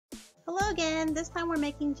Hello again, this time we're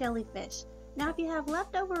making jellyfish. Now if you have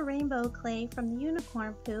leftover rainbow clay from the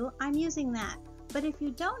unicorn poo, I'm using that. But if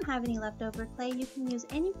you don't have any leftover clay, you can use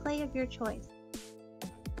any clay of your choice.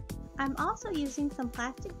 I'm also using some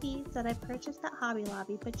plastic beads that I purchased at Hobby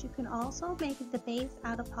Lobby, but you can also make the base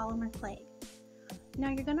out of polymer clay. Now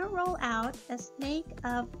you're going to roll out a snake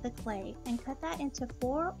of the clay and cut that into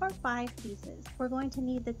 4 or 5 pieces. We're going to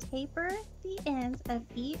need to taper the ends of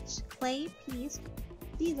each clay piece.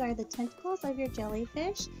 These are the tentacles of your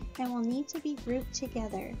jellyfish and will need to be grouped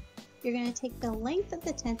together. You're going to take the length of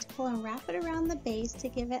the tentacle and wrap it around the base to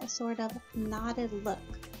give it a sort of knotted look.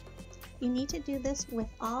 You need to do this with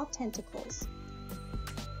all tentacles.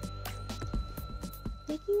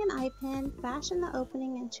 Taking an eye pin, fashion the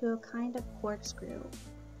opening into a kind of corkscrew.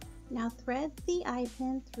 Now thread the eye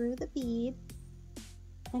pin through the bead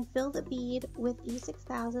and fill the bead with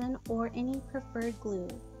E6000 or any preferred glue.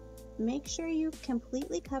 Make sure you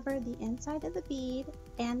completely cover the inside of the bead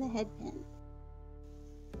and the head pin.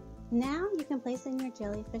 Now you can place in your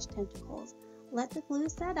jellyfish tentacles. Let the glue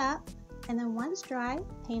set up, and then once dry,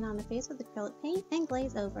 paint on the face with acrylic paint and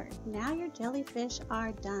glaze over. Now your jellyfish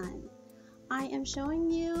are done. I am showing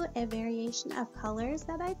you a variation of colors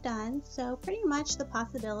that I've done, so pretty much the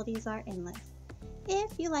possibilities are endless.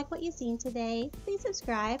 If you like what you've seen today, please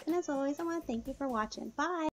subscribe, and as always, I want to thank you for watching. Bye!